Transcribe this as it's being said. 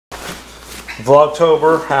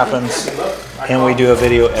Vlogtober happens, and we do a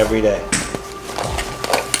video every day.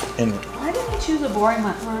 And why did you choose a boring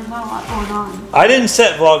month where there's not a lot going on? I didn't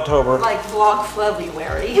set Vlogtober. Like Vlog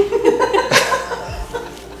February.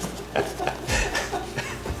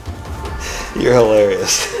 You're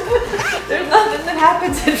hilarious. There's nothing that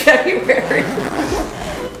happens in February.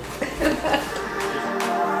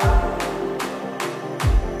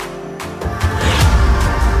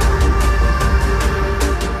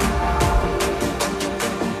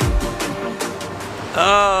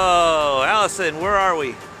 Oh, Allison, where are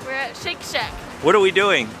we? We're at Shake Shack. What are we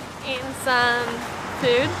doing? Eating some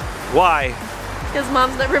food. Why? Because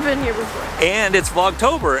Mom's never been here before. And it's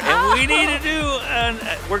Vlogtober, and we need to do,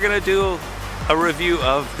 we're gonna do a review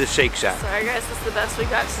of the Shake Shack. Sorry guys, this is the best we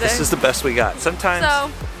got today. This is the best we got.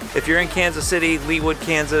 Sometimes, if you're in Kansas City, Leawood,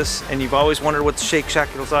 Kansas, and you've always wondered what the Shake Shack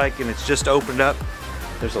is like, and it's just opened up,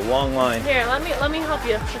 there's a long line. Here, let me help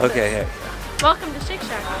you. Okay, hey. Welcome to Shake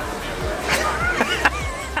Shack.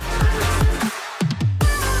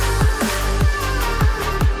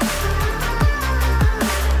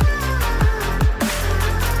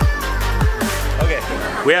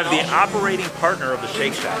 We have the operating partner of the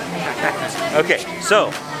Shake Shack. Okay, so,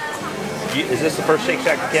 is this the first Shake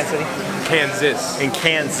Shack in Kansas City? Kansas. In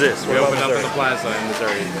Kansas. We opened up in the plaza in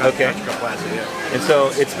Missouri. Okay. Plaza, yeah. And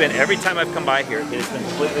so, it's been, every time I've come by here, it's been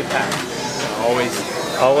completely packed. Always.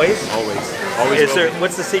 Always? Always. Always. Is there,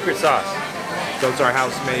 what's the secret sauce? So it's our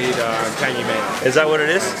house-made tangy mayo. Is that what it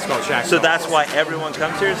is? It's called Shack So sauce. that's why everyone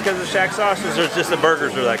comes here is because of Shack sauce, or is it just the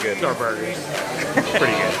burgers are that good? It's our burgers.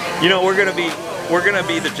 Pretty good. You know, we're gonna be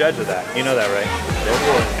the judge of that. You know that, right?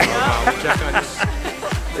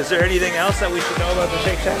 Is there anything else that we should know about the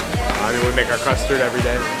Shake Shack? I mean, we make our custard every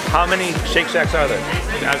day. How many Shake Shacks are there?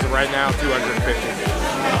 As of right now, 250.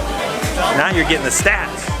 Now you're getting the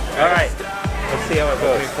stats. All right, let's see how it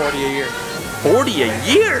goes. 40 a year. 40 a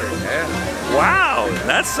year? Yeah. Wow,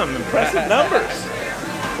 that's some impressive numbers.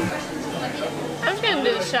 I'm just gonna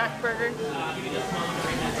do the Shack burger.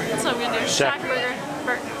 That's what I'm gonna do. Shack burger.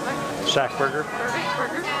 Shack burger.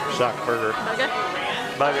 Burger. Shack burger. Okay.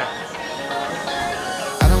 Burger.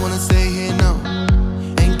 I don't wanna stay here, no.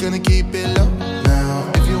 Ain't gonna keep it low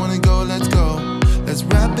now. If you wanna go, let's go. Let's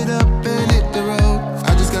wrap it up and hit the road.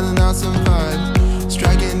 I just got an awesome vibe.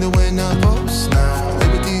 Striking the winner post now.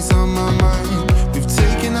 Liberty's on my mind. We've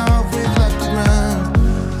taken off, we've left the ground.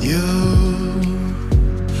 You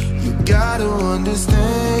gotta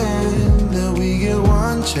understand that we get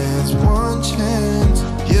one chance, one chance.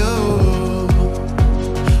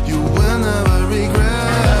 You will never regret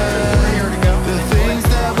the things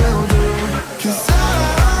that we'll do. 'Cause I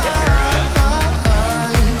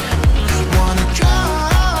wanna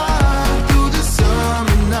drive through the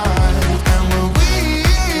summer night. And when we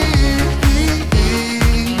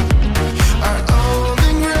are old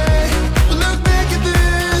and gray, we'll look back at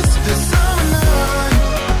this, the summer night.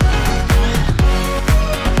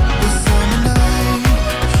 The summer night,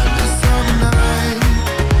 the summer night.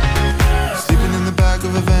 Sleeping in the back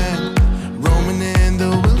of a van, roaming in the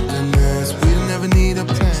wilderness. We never need a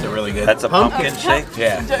plan. They're really good. That's a pumpkin shake?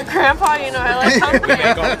 Yeah. Grandpa, you know I like We pumpkin.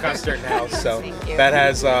 make all the custard in house, so that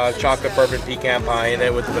has chocolate bourbon pecan pie in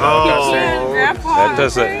it with the vanilla custard. Grandpa, That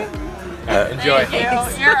doesn't. Enjoy.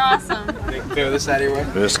 thank you. You're awesome. Feel this out of your way?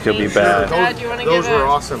 This could be bad. Dad, do you want to give Those were it?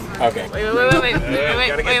 awesome. Okay. Wait.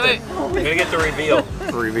 Gotta get the reveal.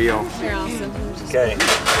 Reveal. You're awesome. Okay.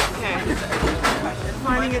 Okay.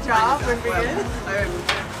 Finding a job would be good.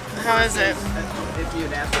 How is it? I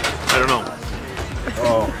don't know.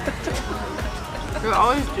 Oh, We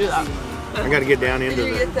always do that. I got to get down into Did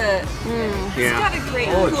you get the? It's Yeah. got a great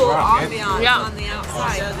cool ambiance Yeah. on the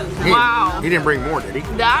outside. Wow. He didn't bring more, did he?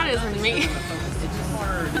 That isn't me.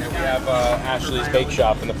 We have Ashley's Bake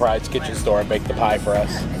Shop in the Pride's Kitchen Store and bake the pie for us.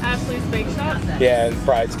 Ashley's Bake Shop. Yeah, in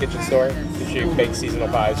Pride's Kitchen Store. She bakes seasonal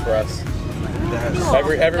pies for us.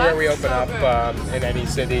 Everywhere we open up in any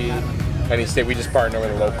city, any state, we just partner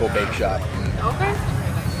with a local bake shop. Okay.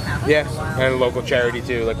 Yeah, and a local charity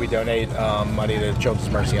too. Like we donate money to Children's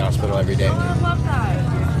Mercy Hospital every day. Oh, I love that.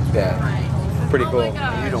 Yeah, pretty cool. Oh my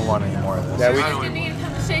God. You don't want any more of this. Yeah, You need to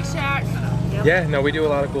come to Shake Shack. yeah, no, we do a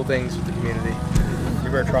lot of cool things with the community.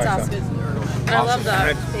 You better try some. I love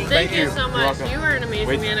that. Thank you so You're much. welcome. You are an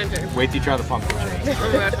amazing manager. Wait till you try the pumpkin shake.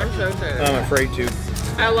 Oh my gosh, I'm so excited. I'm afraid to.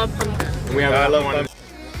 I love pumpkin. And we have another one.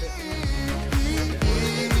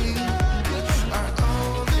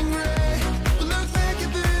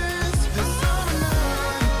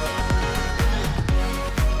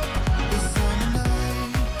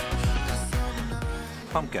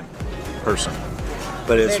 Pumpkin person.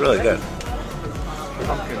 But it's really good.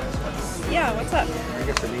 Pumpkin. Yeah, what's up? I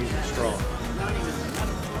guess it needs a straw.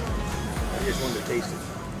 I just wanted to taste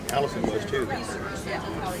it. Allison was too.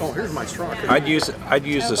 Oh, here's my straw. I'd use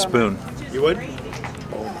a spoon. You would?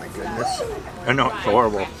 Oh my goodness. I know it's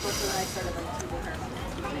horrible.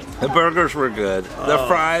 The burgers were good. The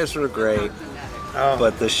fries were great.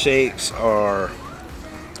 But the shakes are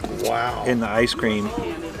Wow. in the ice cream.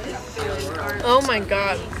 Oh my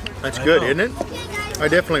god. That's good, isn't it? I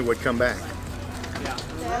definitely would come back.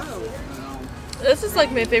 This is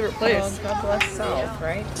like my favorite place. God bless self,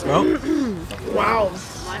 right? Oh, Wow.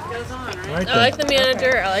 right I like the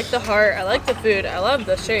manager, I like the heart, I like the food, I love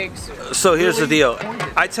the shakes. So here's the deal.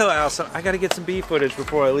 I tell Allison I got to get some beef footage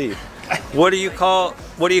before I leave. What do you call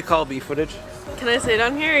beef footage? Can I say it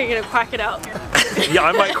on here or are you gonna quack it out? Yeah,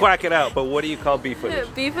 I might quack it out, but what do you call beef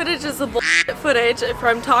footage? Beef footage is the bullshit footage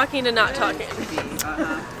from talking to not talking.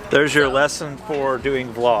 There's your lesson for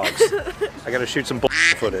doing vlogs. I got to shoot some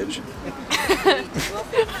footage.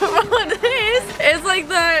 It's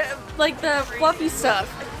like the fluffy stuff.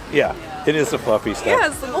 Yeah, it is the fluffy stuff. Yeah,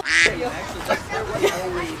 it's the bullshit.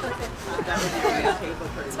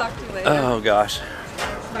 Talk to you later. Oh gosh.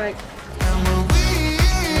 Bye.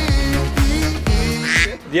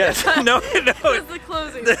 Yes. No. It's the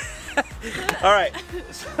closing. All right.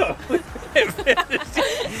 So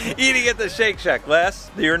eating at the Shake Shack. Les,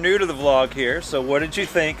 you're new to the vlog here. So what did you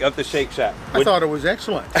think of the Shake Shack? I thought it was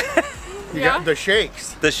excellent. You Yeah? got the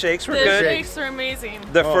shakes. The shakes were The good. shakes are amazing.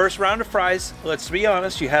 The first round of fries, let's be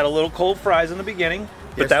honest, you had a little cold fries in the beginning,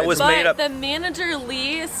 but Yes, that I was did. made up. But the manager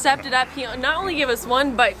Lee stepped it up. He not only gave us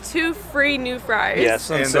one, but 2 free new fries. Yes,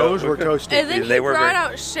 And so those were toasted. And then They he were brought very-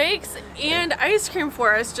 out shakes and ice cream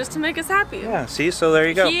for us just to make us happy. Yeah, see, so there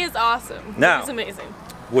you go. He is awesome. Now- He's amazing.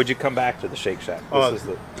 Would you come back to the Shake Shack?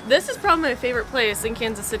 This is probably my favorite place in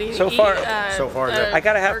Kansas City. So to far- eat, so far, a I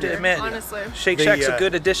gotta have burger, to admit, honestly. Shake The, Shack's a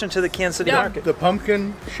good addition to the Kansas City Yeah. market. The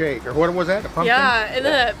pumpkin shake, or what was that? A pumpkin? Yeah, and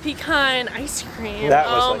the pecan ice cream. That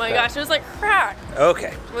was oh like my that. gosh, it was like crack.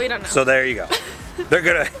 Okay, We don't know. so there you go. They're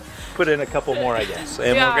gonna put in a couple more, I guess,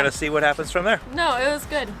 and Yeah. we're gonna see what happens from there. No, it was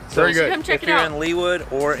good. Very You should good. Come check If it you're out. in Leawood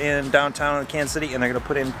or in downtown Kansas City, and they're gonna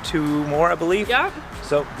put in 2 more, I believe. Yeah.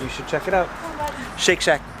 So you should check it out. Shake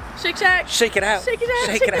Shack. Shake Shack. Shake it out. Shake it out.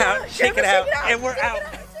 Shake it out. Shake it out. And we're out.